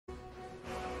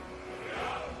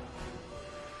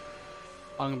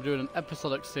I'm going to be doing an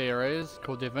episodic series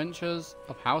called The Adventures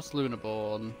of House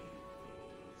Lunaborn.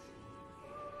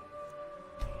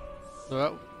 So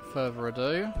without further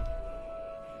ado,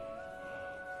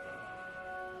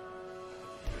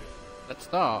 let's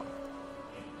start.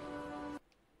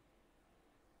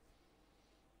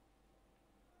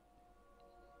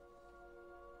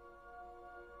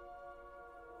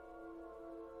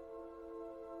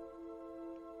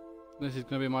 This is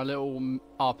going to be my little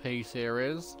RP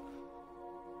series.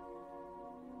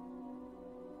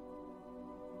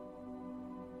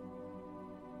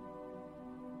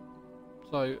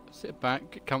 So sit back,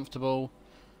 get comfortable,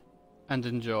 and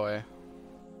enjoy.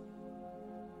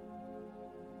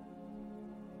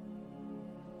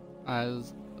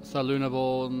 As Sir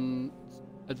Lunaborn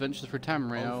Adventures through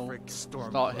Tamriel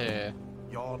start here.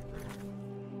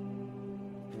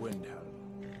 Windhelm.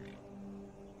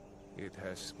 It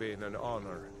has been an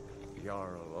honor,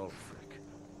 Jarl Ulfric.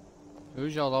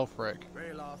 Who's Jarl Ulfric?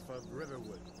 Bailoff of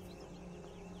Riverwood.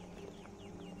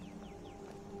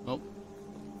 Oh.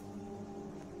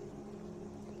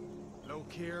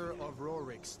 Lokir of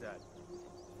Rorikstead.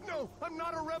 No, I'm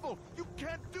not a rebel! You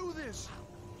can't do this!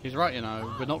 He's right, you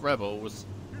know, we're not rebels.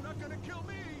 You're not gonna kill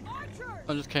me! Archer!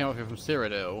 I just came up here from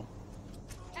Cyrodil.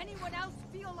 Anyone else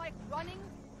feel like running?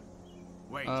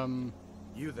 Wait,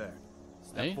 you there.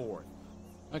 Step eh? forward.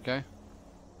 Okay.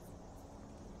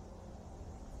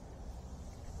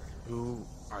 Who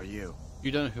are you?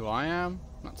 You don't know who I am?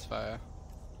 That's fair.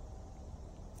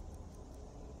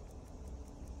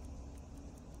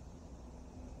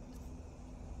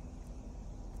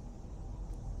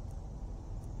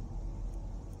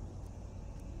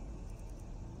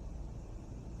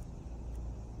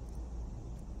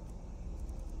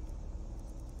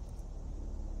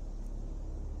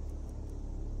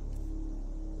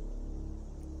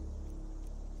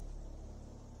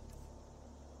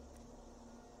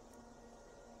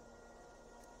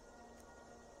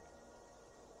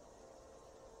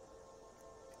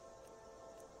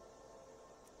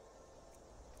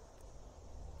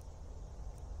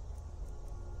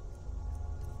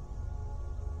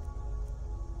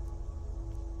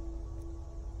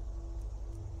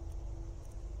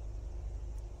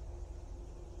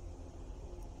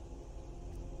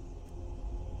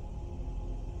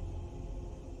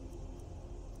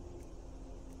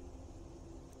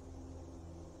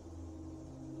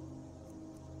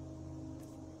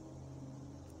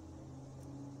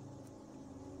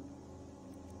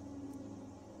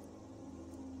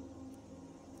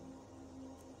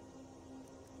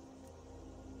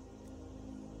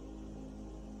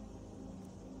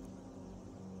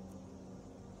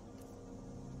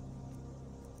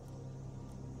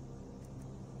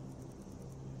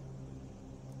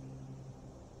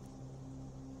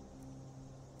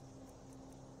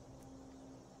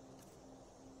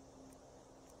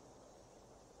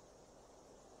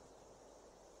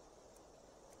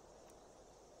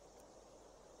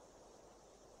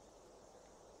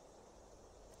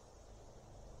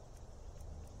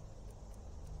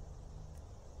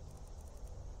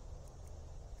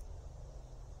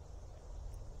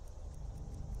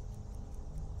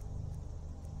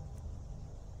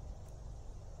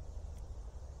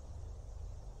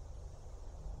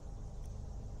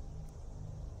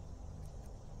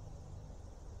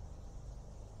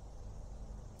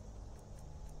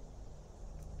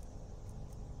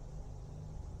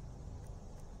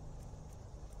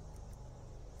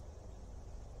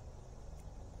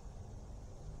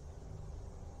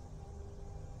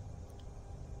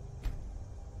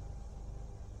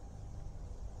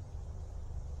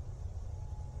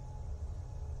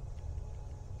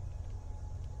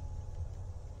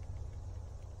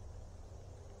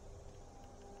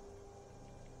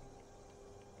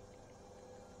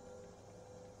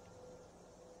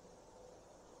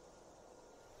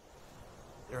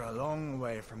 You're a long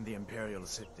way from the Imperial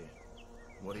City.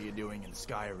 What are you doing in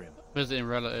Skyrim? Visiting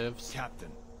relatives.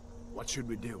 Captain, what should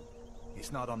we do?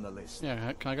 He's not on the list.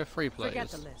 Yeah, can I go free, please? Forget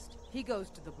the list. He goes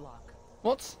to the block.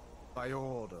 What? By your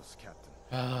orders, Captain.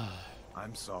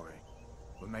 I'm sorry.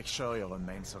 We'll make sure you'll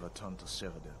remain to return to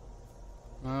Cyrodiil.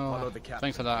 Follow Oh, the captain,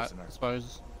 thanks for that, prisoner. I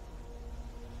suppose.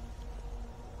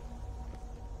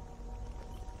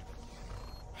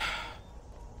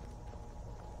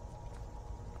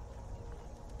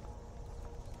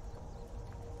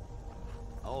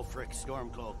 Ulfric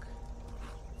Stormcloak.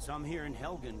 Some here in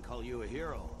Helgen call you a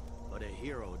hero, but a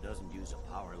hero doesn't use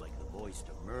a power like the voice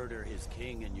to murder his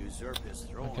king and usurp his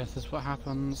throne. I guess that's what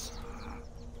happens.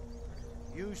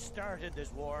 You started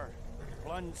this war,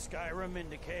 plunged Skyrim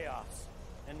into chaos,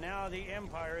 and now the the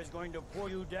Empire is going to pull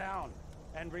you down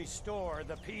and restore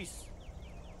the peace.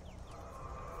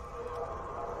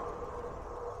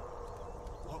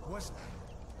 What was that?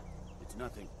 It's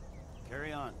nothing.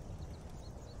 Carry on.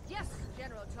 Yes,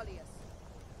 General Tullius.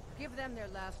 Give them their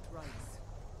last rites.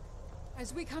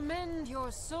 As we commend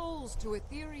your souls to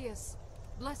Aetherius,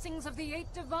 blessings of the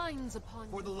 8 divines upon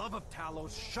you. For the love of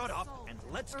Talos, shut up and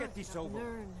let's get this over.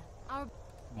 Learn our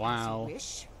Wow.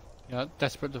 wish. Yeah,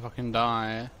 desperate to fucking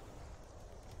die.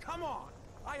 Come on!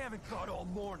 I haven't got all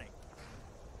morning.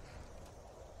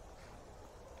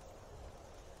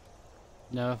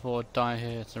 Never thought I'd die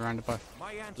here, surrounded by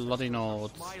My ancestors bloody are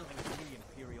Nords. smiling at me,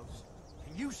 Imperials.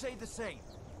 Can you say the same?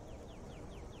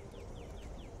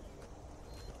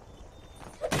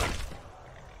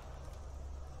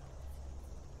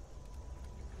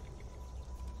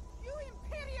 You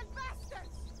Imperial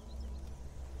bastards!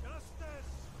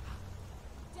 Justice!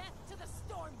 Death to the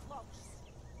Stormcloaks!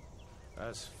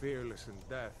 As fearless in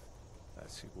death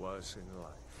as he was in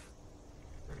life.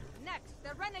 Next,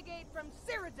 the renegade from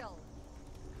Cyrodil.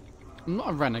 I'm not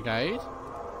a renegade.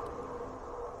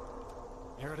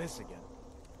 Here it is again.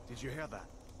 Did you hear that?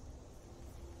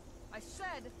 I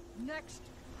said, next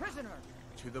prisoner.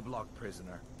 To the block,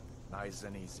 prisoner. Nice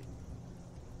and easy.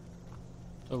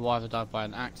 So why have I died by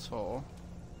an axe for?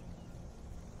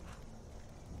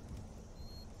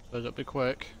 So it'll be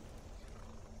quick.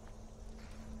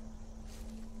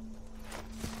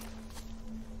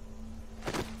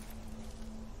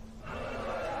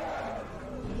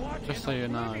 Just so you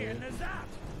know,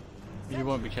 you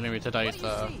won't be killing me today, What do you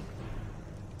sir. see?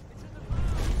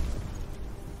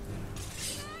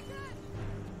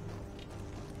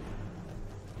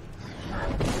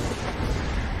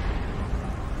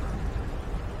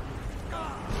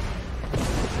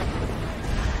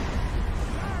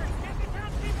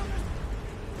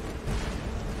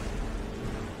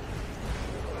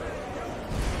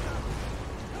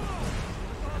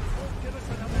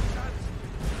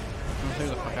 Get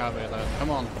the fuck out of here, though. Come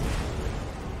on.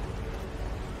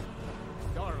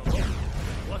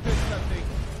 What is that thing?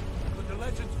 Could the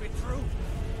legends be true?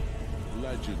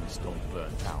 Legends don't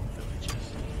burn down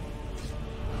villages.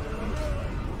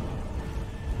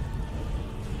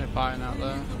 They're fighting out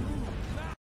there.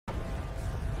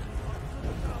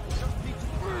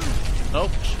 Oh,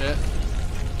 shit.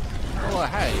 Oh,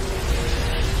 hey.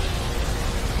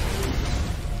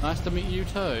 Nice to meet you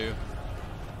too.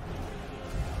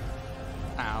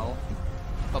 Ow.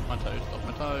 Stop my toe, stop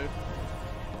my toe.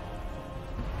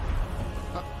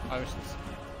 Oh, posts.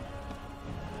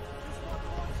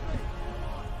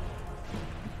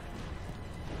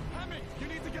 Hammy, you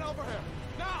need to get over here!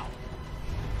 Now!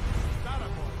 That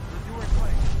boy, you're doing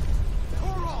great.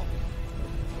 Coral!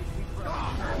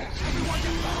 Everyone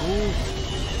get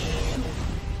down!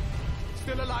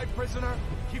 Still alive, prisoner?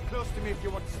 Keep close to me if you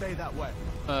want to stay that way.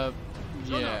 No,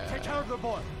 Yeah. take care of the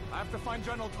boy. I have to find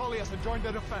General Tullius and join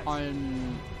the defense.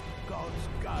 I'm God's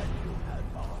guide you,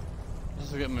 Hadvar.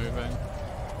 just get moving.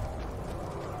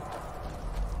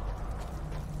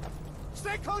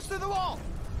 Stay close to the wall!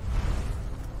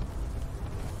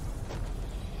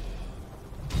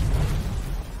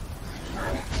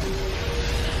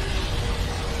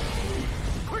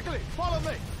 Quickly, follow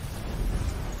me!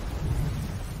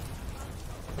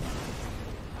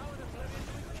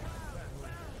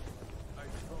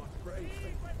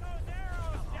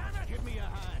 Give me a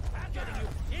hand. Getting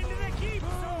you into the keep,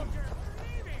 soldier!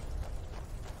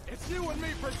 It's you and me,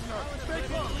 prisoner! Stay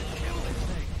close! Kill this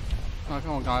thing! Oh,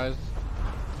 come on, guys.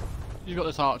 You got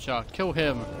this archer. Kill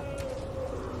him.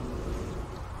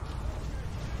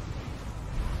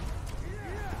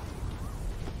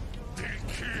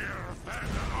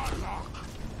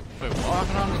 Wait, what? I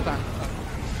can understand.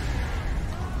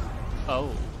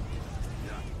 Oh.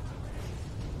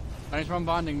 Thanks for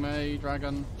unbinding me,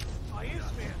 dragon. I is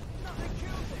man. Nothing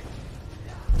kills it.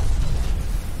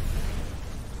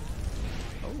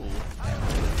 Oh.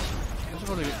 I just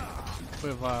want to get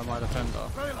with my defender.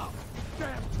 Fail up!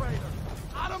 Damn traitor!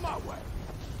 Out of my way!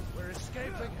 We're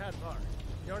escaping, Hadvar.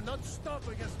 You're not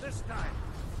stopping us this time.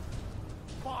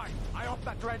 Fine. I hope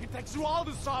that dragon takes you all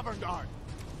to Sovereign Guard.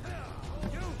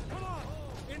 You, come on!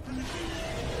 Into the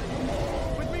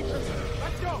keep! With me, prisoner.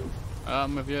 Let's go!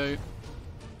 I'm with you.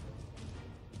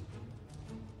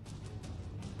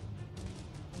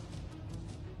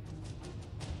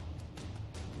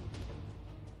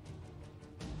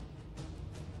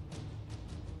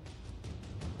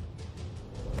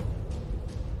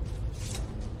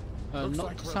 Not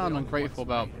like to we're sound the only ungrateful ones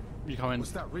about who made you coming Was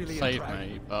to that really a save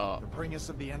dragon? me, but The bring us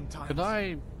of the end times? could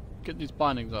I get these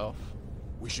bindings off?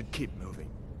 We should keep moving.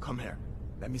 Come here.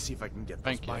 Let me see if I can get those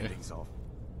Thank you. bindings off.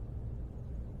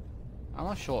 Am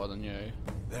I shorter than you?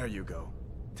 There you go.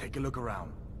 Take a look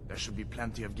around. There should be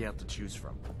plenty of gear to choose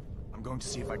from. I'm I'm going to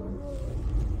see if I can...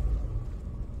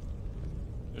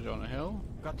 Is it on a hill?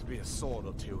 Got to be a sword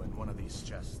or two in one of these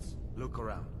chests. Look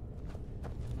around.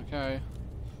 Okay.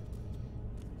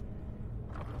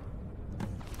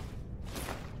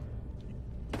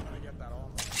 Gotta get that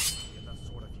armor. Get that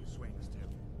sword a few swings too.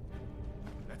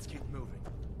 Let's keep moving.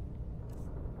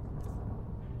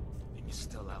 Think he's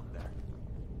still out there.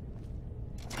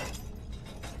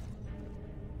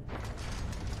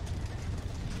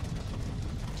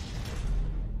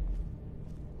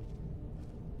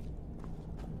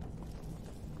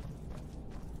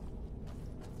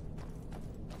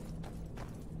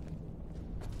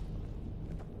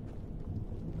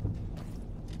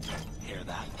 Hear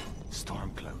that?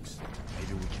 Storm cloaks.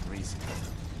 Maybe we can reason with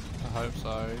them. I hope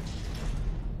so.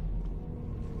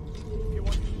 If you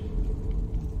want...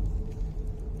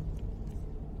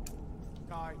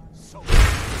 Guy, so...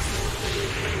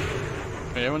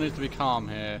 Okay, everyone needs to be calm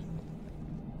here.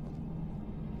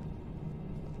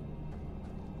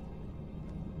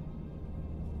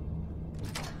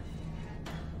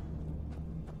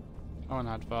 Come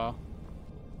on, Advar.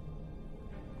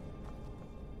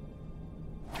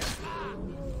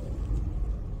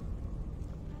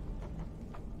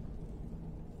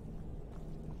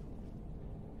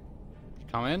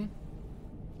 Come in?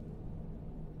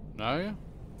 No?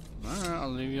 Alright, I'll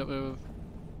leave you up with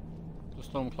the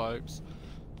Stormcloaks.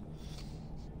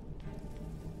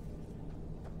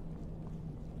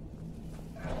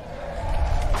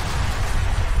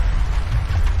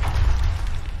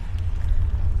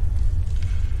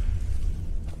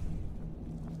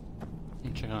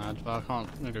 I'm checking out Advar, I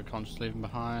can't just leave him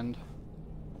behind.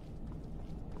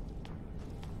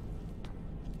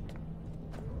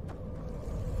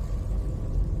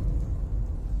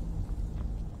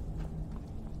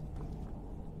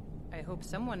 I hope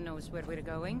someone knows where we're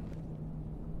going.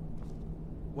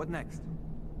 What next?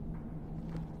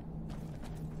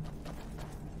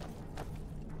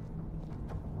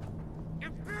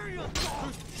 Imperial!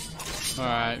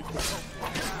 Alright.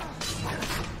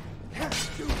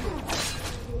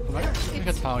 I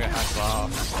can target Advar.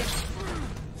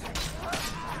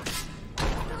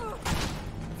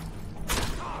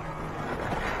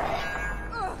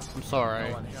 I'm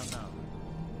sorry.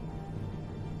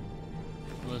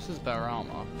 Well, this is better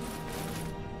armor.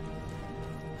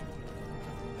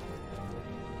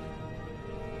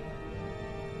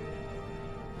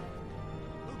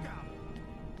 Look out!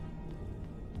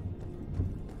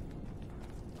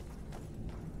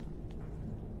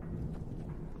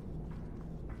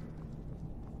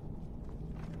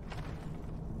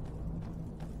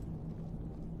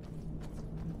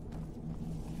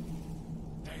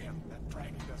 Damn, that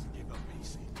dragon doesn't give up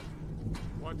easy.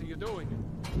 What are you doing?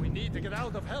 We need to get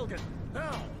out of Helgen.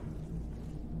 Now!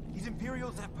 These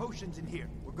Imperials have potions in here.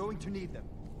 We're going to need them.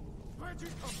 Where'd you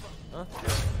come from?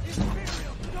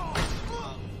 Imperial dog!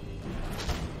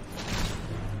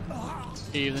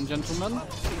 Evening, gentlemen.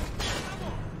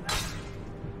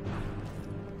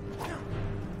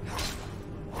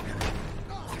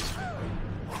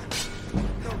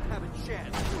 Don't have a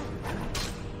chance.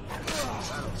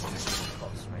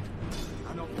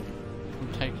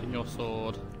 I'm taking your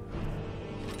sword.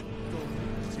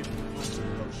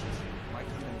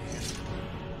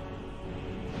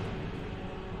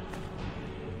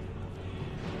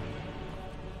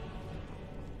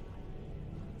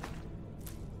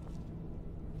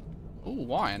 Ooh,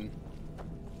 wine.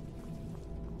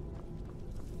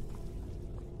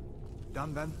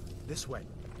 Done then? This way.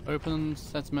 Open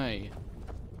sesame.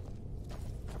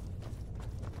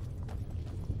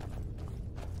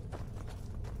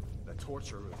 The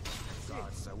torture room.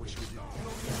 Gods, I wish we didn't.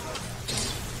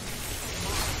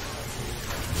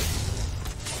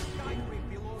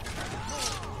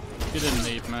 You didn't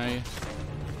need me.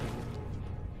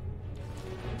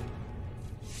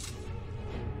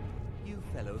 You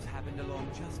fellows happened along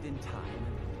just in time.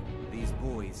 These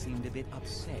boys seemed a bit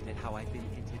upset at how I've been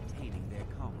entertaining their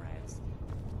comrades.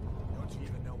 Don't you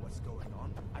even know what's going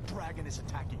on? A dragon is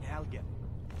attacking Helgen.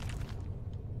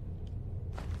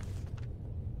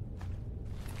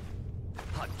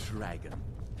 A dragon.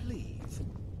 Please,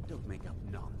 don't make up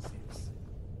nonsense.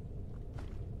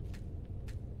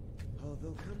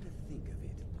 Although, come to think of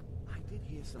it, I did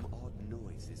hear some odd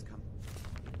noises come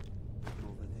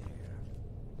over there.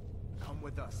 Come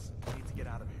with us. We need to get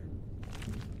out of here.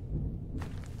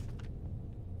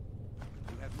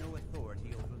 You have no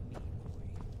authority over me, boy.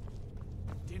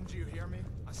 Didn't you hear me?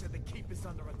 I said the keep is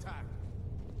under attack.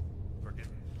 Forgive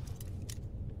me.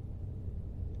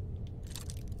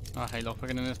 I hate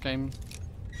lockpicking in this game.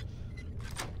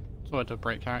 Sorry to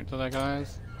break character there,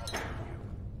 guys.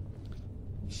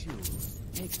 Sure.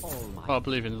 Take all my... Oh, I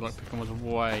believe in lockpicking was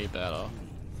way better.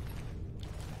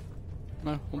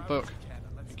 No, one book.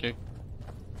 Thank you.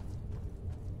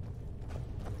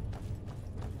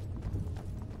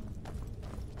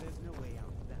 There's no way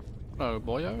out that way. Hello,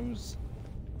 boyos.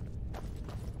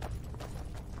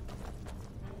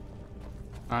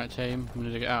 Alright, team, we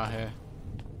need to get out of here.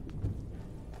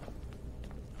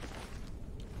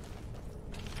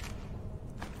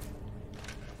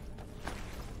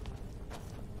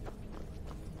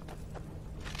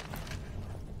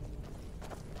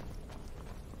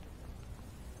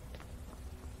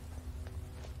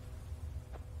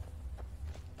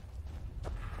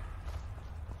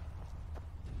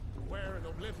 Where in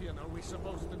Oblivion are we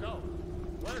supposed to go?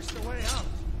 Where's the way out?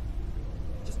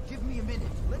 Just give me a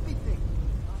minute. Let me think.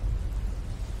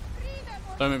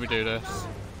 Don't make me do this.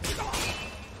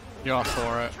 You are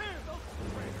for it.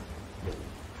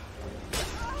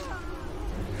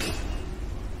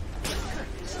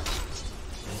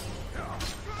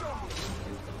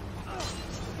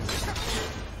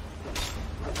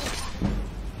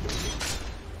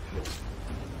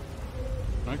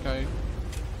 Okay.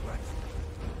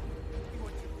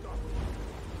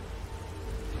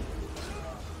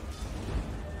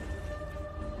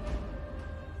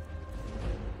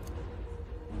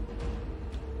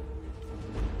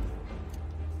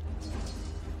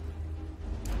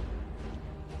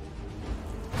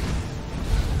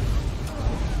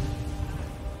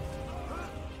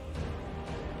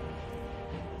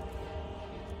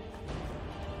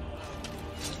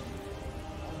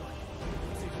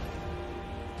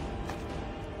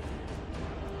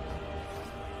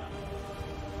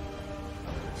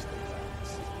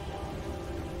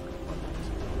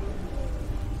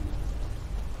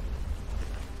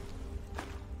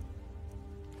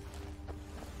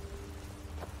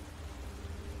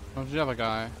 Where's the other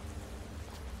guy?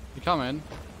 You coming?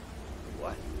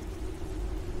 What?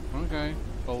 Okay.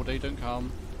 Baldy, don't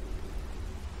come.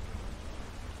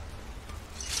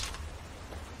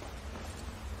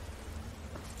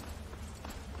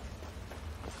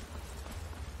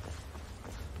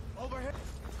 Over here.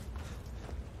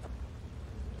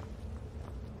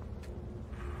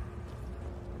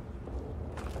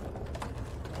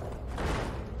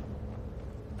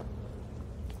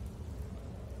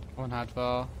 One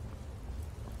Hadvar.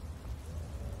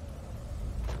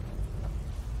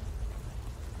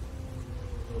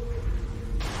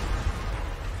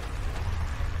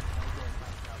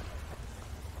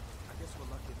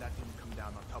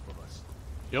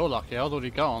 You're lucky, I was already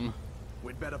gone.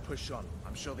 We'd better push on.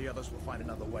 I'm sure the others will find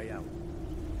another way out.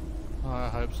 I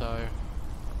hope so.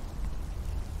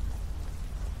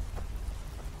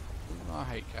 I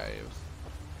hate caves.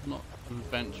 I'm not an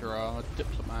adventurer, a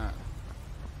diplomat.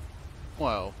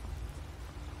 Well,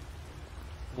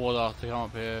 war after come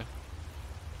up here.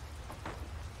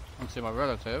 I see my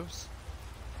relatives.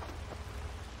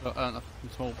 Got a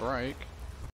small break.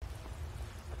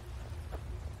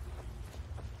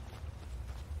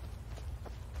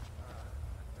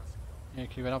 Yeah,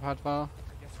 keep it up, Hadvar. I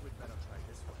guess we'd better try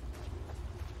this way.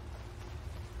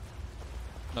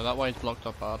 No, that way's blocked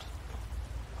up hard.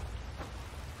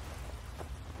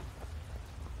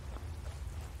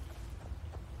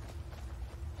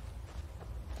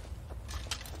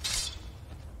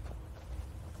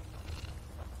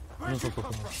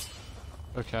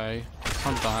 Okay,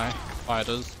 can't die.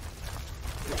 Spiders.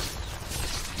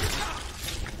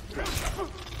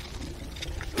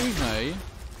 Excuse me.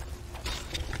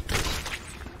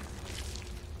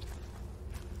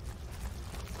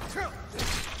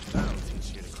 That'll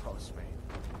teach you to cross me.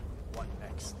 What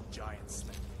next, giant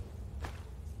snake?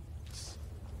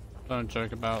 Don't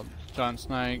joke about giant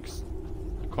snakes.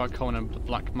 They're quite common in the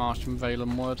Black Marsh and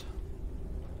Valen Wood.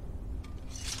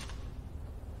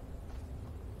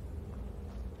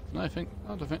 I think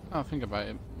about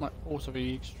it. Might also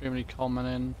be extremely common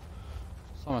in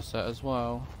Somerset as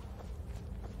well.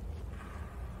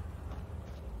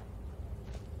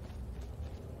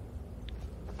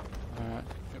 Alright,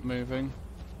 get moving.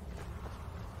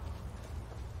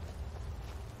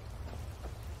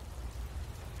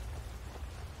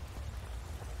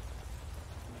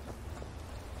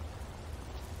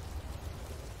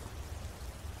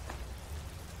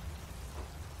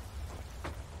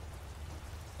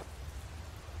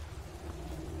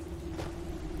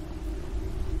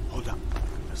 Hold up.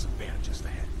 There's a bear just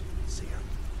ahead. See her?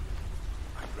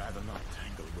 I'd rather not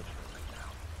tangle with her right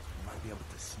now. You might be able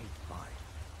to sneak by.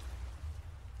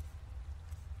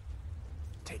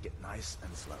 Take it nice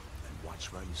and slow, and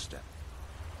watch where you step.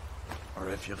 Or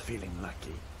if you're feeling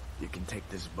lucky, you can take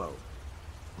this bow.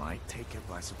 Might take it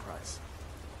by surprise.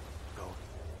 Go.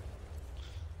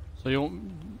 So you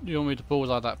want me to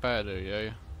bullseye that bear, do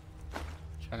you?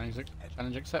 Challenge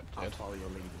accepted. I'll follow your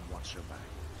lead and watch your back.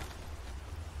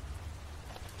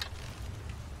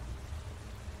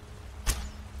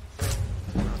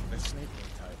 The sneaking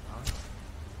type, huh?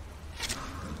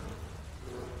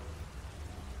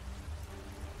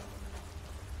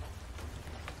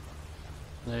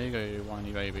 There you go, you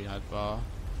whiny baby Hadvar.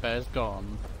 Bear's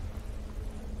gone.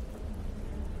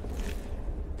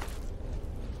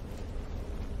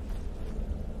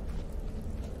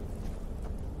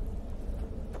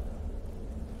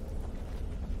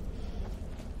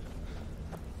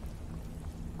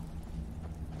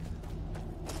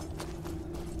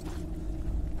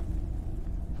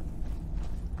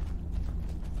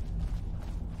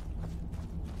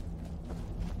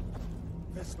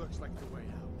 This looks like the way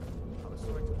out. I was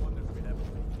starting to wonder if we'd ever make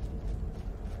it.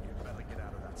 You'd better get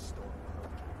out of that storm, Loki.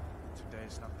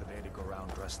 Today's not the day to go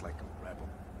around dressed like a rebel.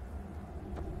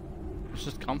 It's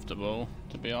just comfortable,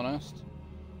 to be honest.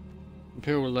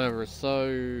 Imperial leather is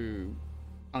so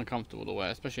uncomfortable to wear,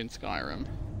 especially in Skyrim.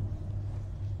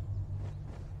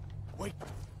 Wait.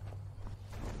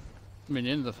 I mean,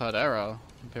 in the third era,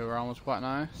 Imperial armor was quite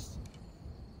nice.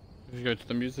 If you go to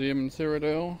the museum in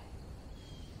Cyrodiil,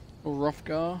 or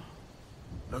Hrothgar.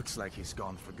 Looks like he's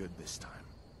gone for good this time.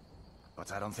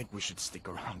 But I don't think we should stick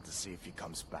around to see if he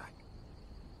comes back.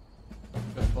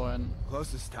 Good point.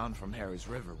 Closest town from here is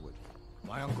Riverwood.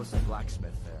 My uncle's a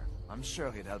blacksmith there. I'm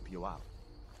sure he'd help you out.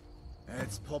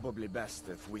 It's probably best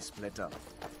if we split up.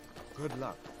 Good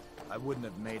luck. I wouldn't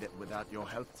have made it without your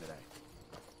help today.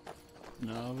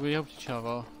 No, we helped each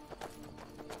other.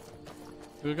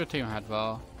 We're a good team,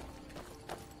 Hadvar.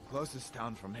 Closest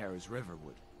town from here is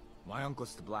Riverwood. My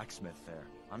uncle's the blacksmith there.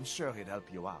 I'm sure he'd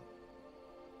help you out.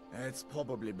 It's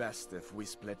probably best if we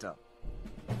split up.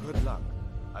 Good luck.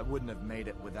 I wouldn't have made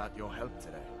it without your help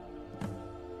today.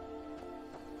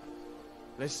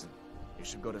 Listen, you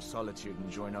should go to Solitude and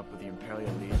join up with the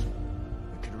Imperial Legion.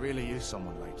 We could really use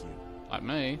someone like you. Like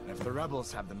me. And if the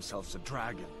rebels have themselves a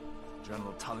dragon,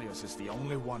 General Tullius is the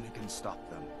only one who can stop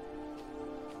them.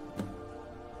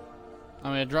 I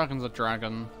mean, a dragon's a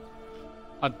dragon.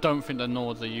 I don't think the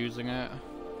Nords are using it.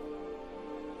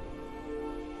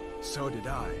 So did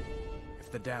I.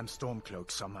 If the damn Stormcloak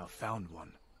somehow found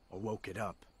one, or woke it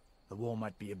up, the war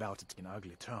might be about to take an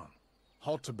ugly turn.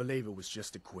 Hard to believe it was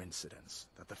just a coincidence,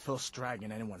 that the first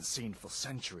dragon anyone's seen for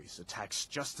centuries attacks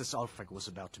just as Ulfric was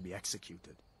about to be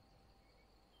executed.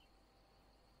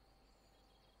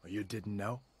 Or you didn't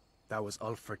know? That was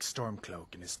Ulfric's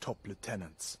Stormcloak and his top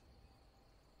lieutenants.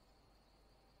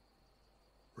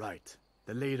 Right.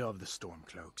 The leader of the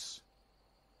Stormcloaks.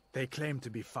 They claim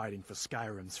to be fighting for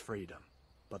Skyrim's freedom,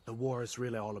 but the war is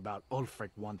really all about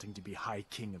Ulfric wanting to be High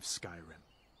King of Skyrim.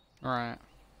 Right.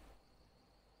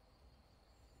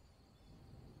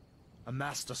 A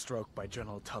masterstroke by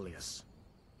General Tullius.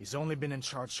 He's only been in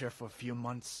charge here for a few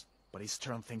months, but he's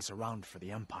turned things around for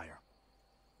the Empire.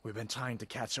 We've been trying to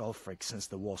catch Ulfric since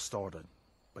the war started,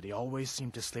 but he always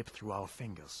seemed to slip through our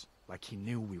fingers, like he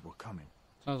knew we were coming.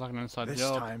 Sounds like an inside This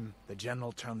job. time, the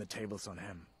general turned the tables on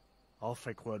him.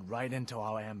 Ulfric rode right into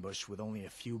our ambush with only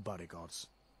a few bodyguards.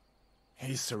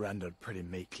 He surrendered pretty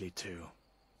meekly too.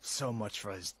 So much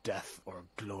for his death or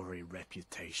glory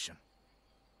reputation.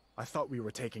 I thought we were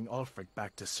taking Ulfric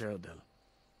back to Cyrodil,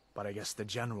 but I guess the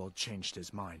general changed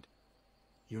his mind.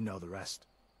 You know the rest.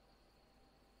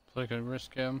 So we could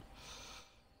risk him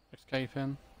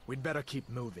escaping. We'd better keep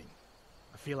moving.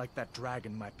 I feel like that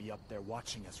dragon might be up there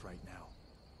watching us right now.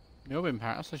 You're being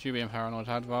paranoid. That's you being paranoid,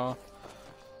 Hadvar.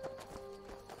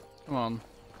 Come on.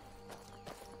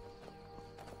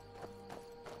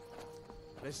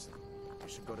 Listen, you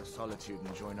should go to Solitude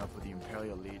and join up with the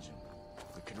Imperial Legion.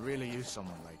 We could really use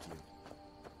someone like you.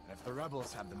 And if the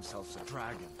rebels have themselves a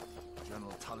dragon,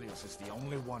 General Tullius is the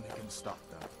only one who can stop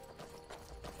them.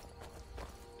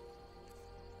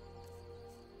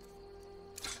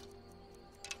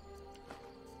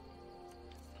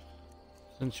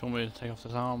 Since you want me to take off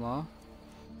this armor.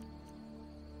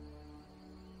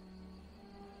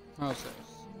 How's this?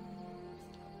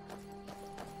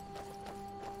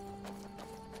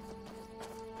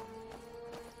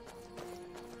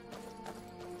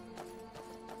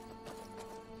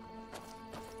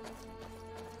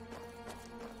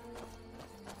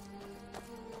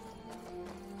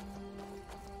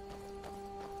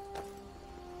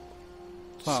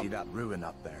 See that ruin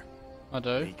up there? I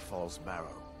do. Bleak Falls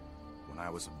Barrow. When I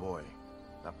was a boy,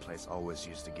 that place always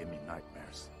used to give me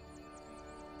nightmares.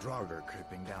 Draugr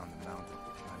creeping down the mountain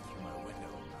to climb through my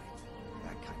window at night.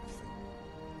 That kind of thing.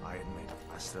 I admit,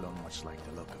 I still don't much like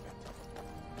the look of it.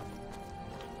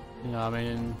 Yeah, I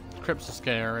mean, crypts are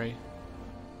scary.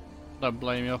 Don't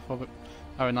blame you for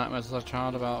having nightmares as a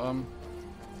child about them.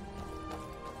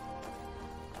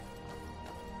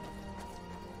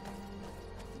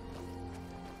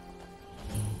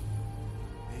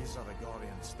 These are the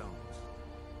Guardian Stones.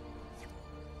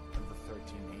 And the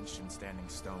 13 ancient standing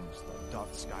stones that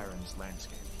dot Skyrim's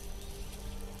landscape.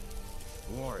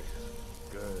 Warrior.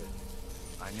 Good.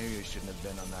 I knew you shouldn't have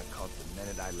been on that cult the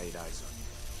minute I laid eyes on you.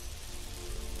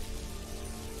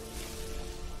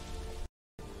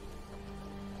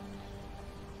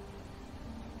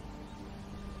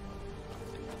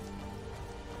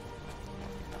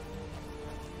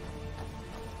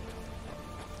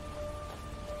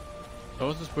 So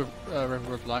what's this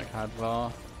Riverwood like,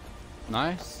 Hadvar?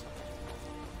 Nice?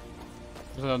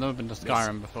 Because I've never been to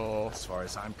Skyrim before. As far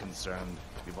as I'm concerned,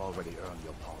 you've already earned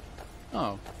your pardon.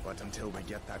 Oh. But until we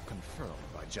get that confirmed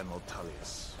by General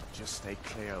Tullius, just stay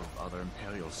clear of other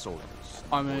Imperial soldiers.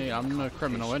 I mean, I'm no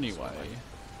criminal anyway.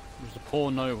 I'm just a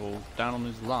poor noble down on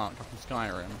his luck up in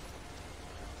Skyrim.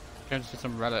 Going to see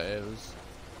some relatives.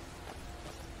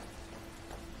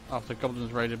 After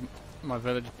goblins raided my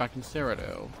village back in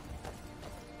Cyrodiil.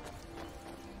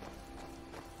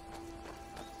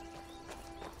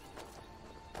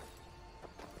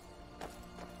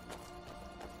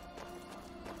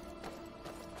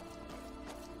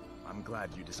 I'm glad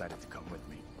you decided to come with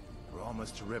me. We're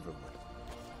almost to Riverwood.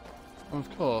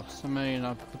 Of course, I mean,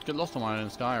 I could get lost on my own in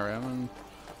Skyrim, and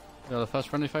you're the first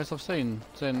friendly face I've seen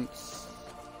since,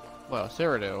 well,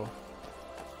 Cyrodiil.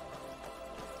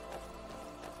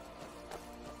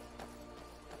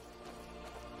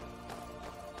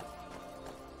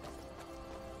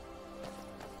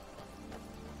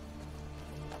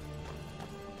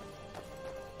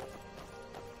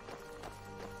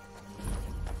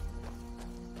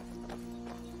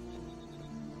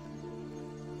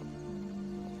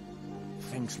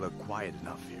 Things look quiet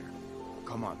enough here.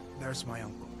 Come on, there's my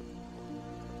uncle.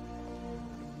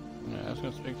 Yeah, I was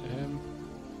going to speak to him.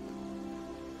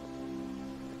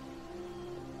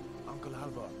 Uncle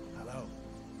Halvar, hello.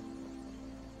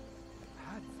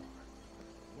 Hadvar,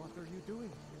 what are you doing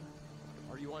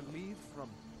here? Are you on leave from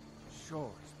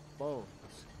shores, bones?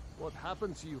 What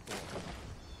happened to you, boy?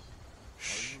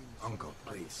 Shh, Uncle,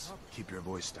 please. Keep your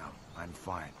voice down. I'm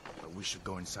fine, but we should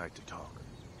go inside to talk.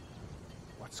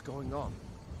 What's going on?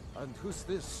 And who's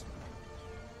this?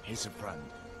 He's a friend.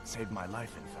 Saved my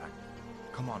life, in fact.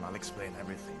 Come on, I'll explain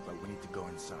everything, but we need to go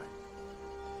inside.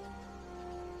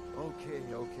 Okay,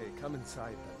 come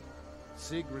inside then.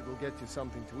 Sigrid will get you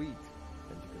something to eat,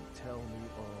 and you can tell me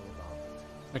all about it.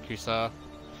 Thank you, sir.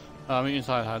 Meet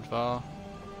inside, Hadvar.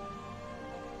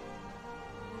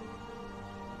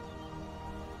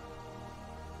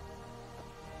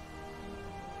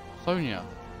 Sonia.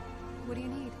 What do you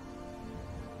need?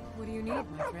 What do you need,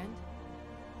 my friend?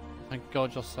 Thank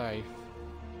God you're safe.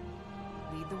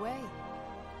 Lead the way.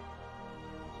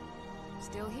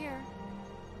 Still here.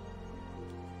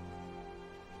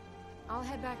 I'll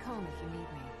head back home if you need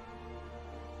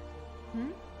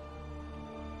me.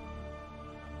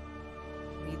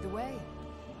 Lead the way.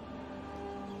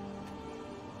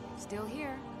 Still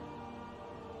here.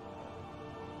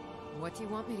 What do you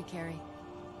want me to carry?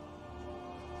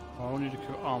 I want you to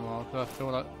keep armor because I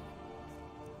feel like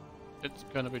it's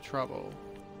gonna be trouble.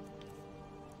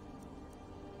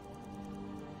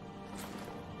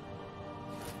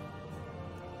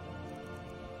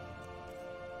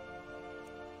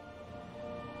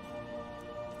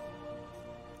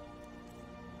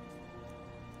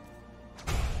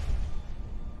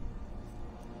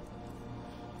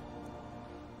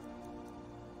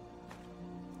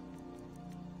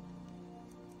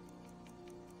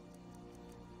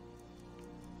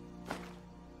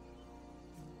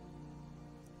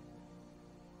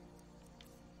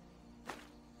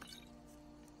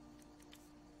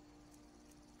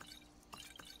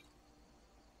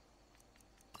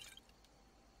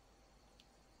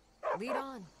 Lead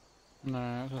on.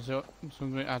 No, it's going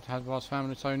to be at Hadvar's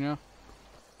family, Sonia.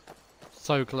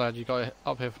 So glad you got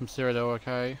up here from Cyrodiil,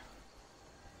 okay?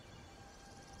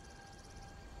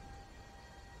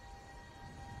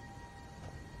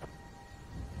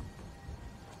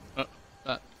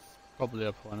 That's probably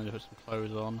a point. I need to put some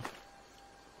clothes on.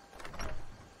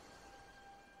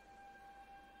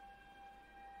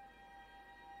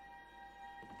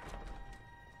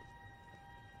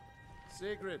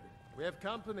 Sigrid, we have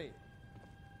company.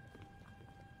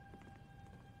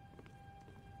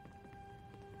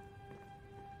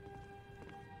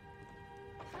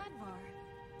 Hadvar,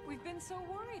 we've been so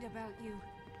worried about you.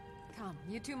 Come,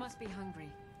 you two must be hungry.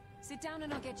 Sit down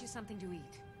and I'll get you something to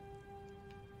eat.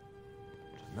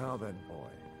 Now then,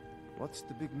 boy. What's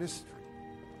the big mystery?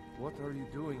 What are you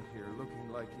doing here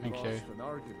looking like you lost an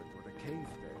argument with a cave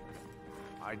bear?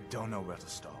 I don't know where to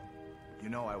start. You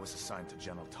know I was assigned to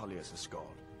General Tullius' guard.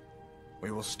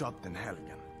 We were stopped in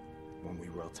Helgen when we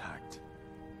were attacked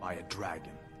by a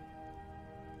dragon.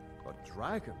 A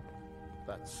dragon?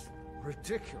 That's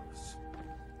ridiculous.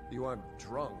 You aren't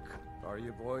drunk, are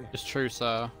you, boy? It's true,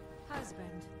 sir. Husband,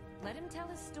 let him tell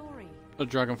his story. The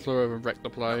dragon flew over and wrecked the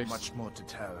place. Not much more to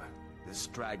tell. This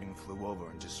dragon flew over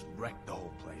and just wrecked the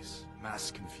whole place.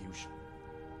 Mass confusion.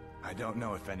 I don't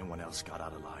know if anyone else got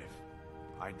out alive.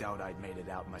 I doubt I'd made it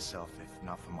out myself if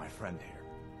not for my friend here.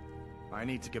 I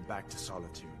need to get back to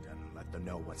Solitude and let them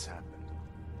know what's happened.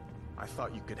 I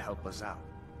thought you could help us out.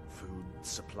 Food,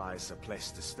 supplies, a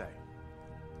place to stay.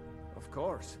 Of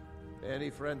course. Any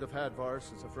friend of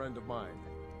Hadvar's is a friend of mine.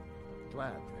 I'm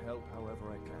glad to help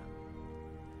however I can.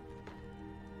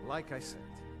 Like I said,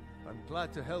 I'm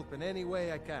glad to help in any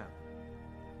way I can.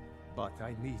 But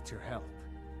I need your help.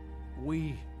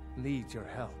 We need your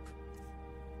help.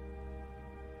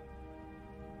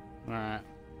 Alright.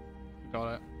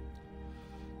 Got it.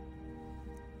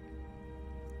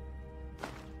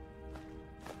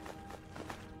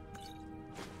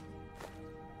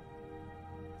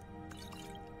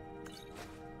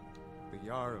 The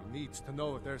Jarl needs to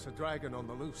know if there's a dragon on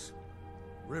the loose.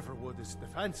 Riverwood is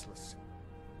defenseless.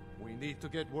 We need to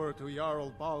get word to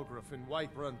Jarl Balgruuf in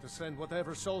Whiterun to send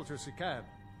whatever soldiers he can.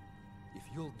 If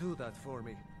you'll do that for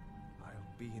me, I'll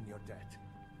be in your debt.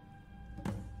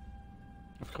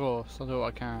 Of course, I'll do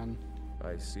what I can.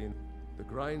 I've seen the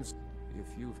grinds.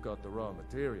 If you've got the raw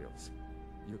materials,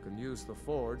 you can use the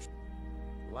forge,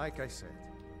 like I said.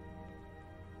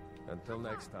 Until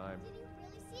next time. Did you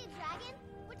really see a dragon?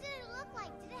 What did it look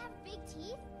like? Did it have big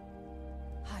teeth?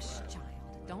 Hush, child.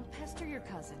 Don't pester your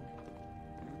cousin.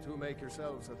 You two make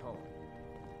yourselves at home.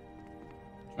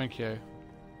 Thank you.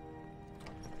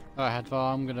 Alright,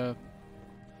 Hadvar, I'm gonna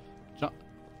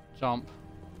jump.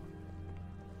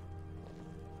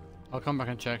 I'll come back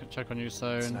and check on you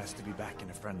soon. It's nice to be back in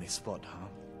a friendly spot, huh?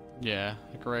 Yeah,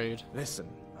 agreed. Listen,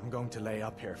 I'm going to lay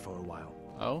up here for a while.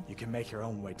 Oh? You can make your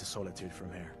own way to Solitude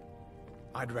from here.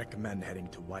 I'd recommend heading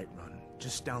to Whiterun,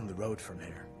 just down the road from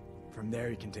here. From there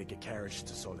you can take a carriage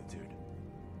to Solitude.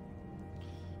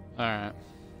 Alright.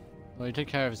 Well, you take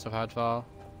care of yourself, Hadvar.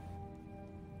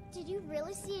 Did you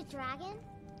really see a dragon?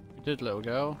 You did, little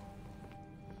girl.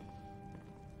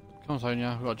 Come on,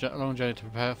 Sonia. We've got a long journey to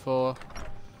prepare for.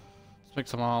 Let's make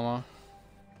some armor.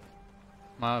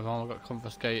 My other armor got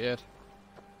confiscated.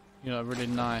 You know, really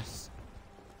nice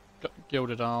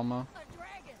gilded armor. A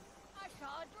dragon! I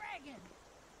saw a dragon!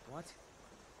 What?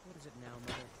 What is it now,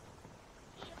 Mother?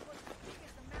 It was as big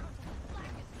as the mountain of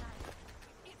Blackest Night.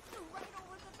 It flew right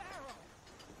over the barrel.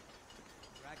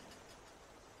 Dragon.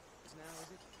 Now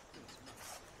is it? Please,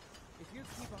 Mother. If you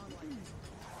keep on like this.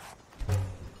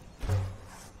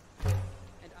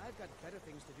 And I've got better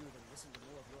things to do than listen to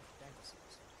more of your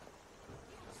fantasies.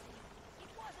 You'll see. It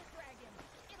was a dragon.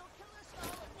 It'll kill us all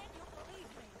and then you'll believe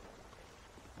me.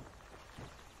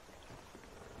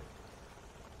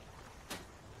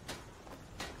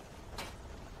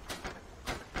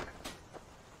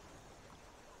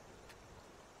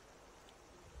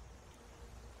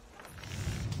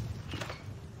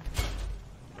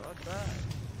 Not bad.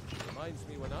 Reminds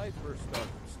me when I first started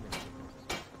sneaking.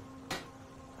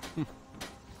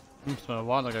 It's been a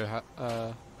while ago,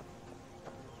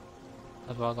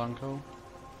 Hadvar's uncle.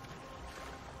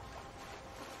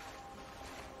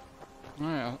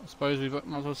 Alright, I suppose we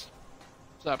might as well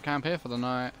set up camp here for the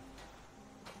night.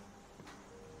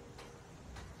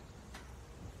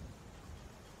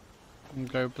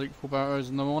 And go bleak full barrows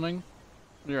in the morning.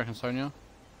 What do you reckon, Sonia?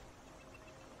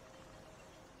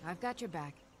 I've got your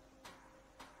back.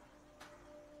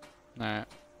 Nah,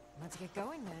 Let's get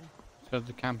going then. let's go to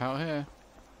the camp out here.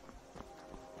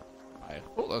 I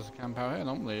thought there was a camp out here,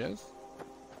 normally is.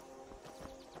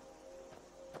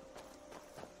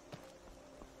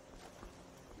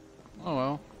 Oh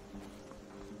well.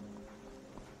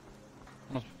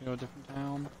 Must be a different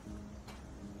town.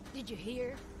 Did you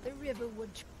hear? The Riverwood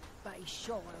by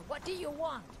shore. What do you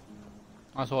want?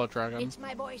 I saw a dragon. It's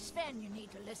my boy Sven you need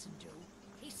to listen to.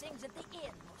 He sings at the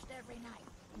inn most every night.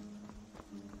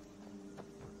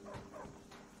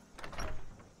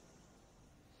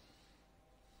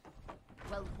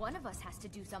 Well, one of us has to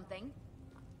do something.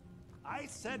 I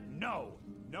said no.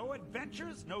 No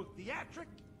adventures, no theatric.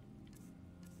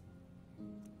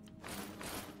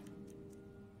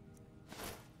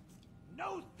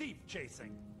 No thief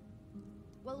chasing.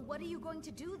 Well, what are you going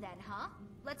to do then, huh?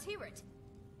 Let's hear it.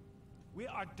 We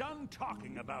are done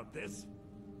talking about this.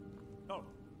 Oh,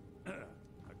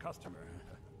 a customer.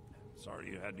 Sorry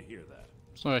you had to hear that.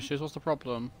 No issues, what's the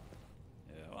problem?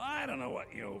 Yeah, well, I don't know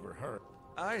what you overheard.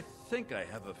 I think I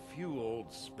have a few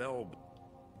old spell...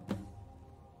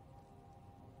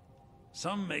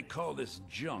 Some may call this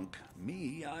junk.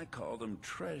 Me, I call them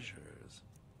treasures.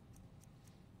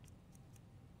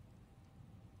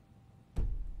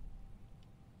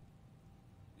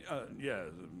 Yeah,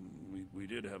 we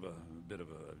did have a bit of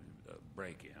a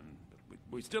break-in, but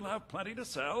we still have plenty to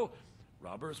sell.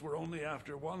 Robbers were only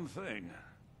after one thing.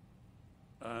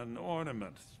 An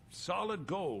ornament, solid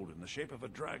gold in the shape of a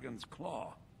dragon's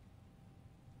claw.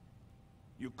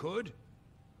 You could?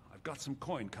 I've got some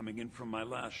coin coming in from my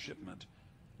last shipment.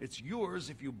 It's yours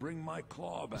if you bring my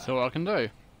claw back. So what I can do.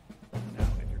 Now,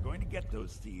 if you're going to get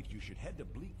those thieves, you should head to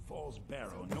Bleak Falls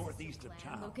Barrow, northeast of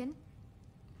town. Logan?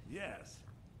 Yes.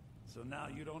 So now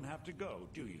you don't have to go,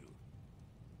 do you?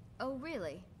 Oh,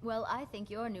 really? Well, I think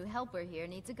your new helper here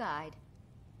needs a guide.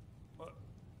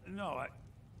 No,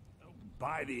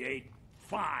 by the 8,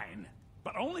 fine.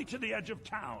 But only to the edge of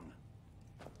town.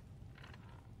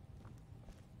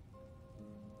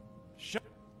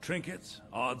 Trinkets,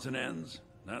 odds and ends,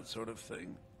 that sort of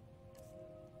thing.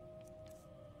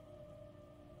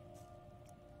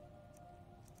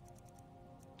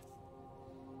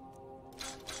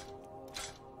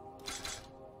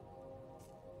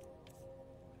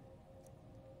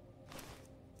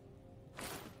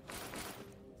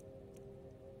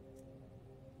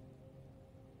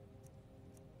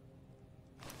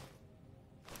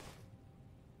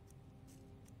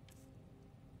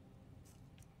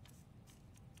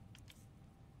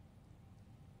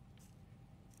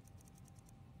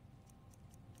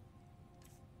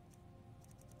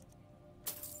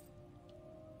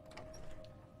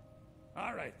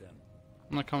 Alright then.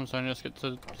 When I come down, just get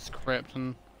to this crypt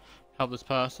and help this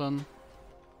person.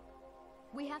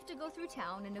 We have to go through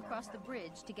town and across the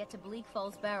bridge to get to Bleak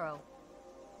Falls Barrow.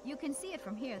 You can see it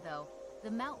from here, though. The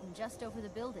mountain just over the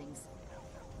buildings.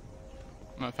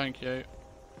 No, thank you.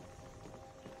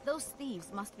 Those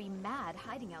thieves must be mad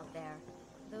hiding out there.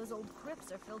 Those old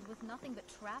crypts are filled with nothing but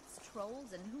traps,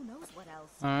 trolls, and who knows what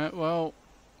else. Alright, well,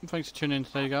 thanks for tuning in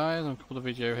today, guys. I'll call the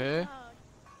video here.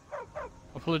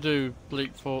 I'll probably do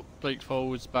Bleak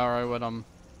Falls Barrow when I'm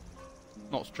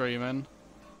not streaming.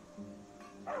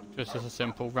 Just as a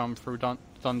simple run through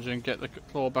dungeon, get the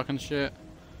claw back and shit.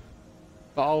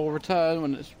 But I'll return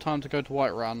when it's time to go to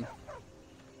Whiterun.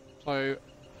 So,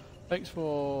 thanks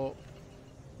for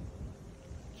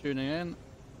tuning in.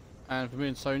 And for me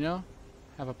and Sonia,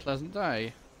 have a pleasant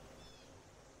day.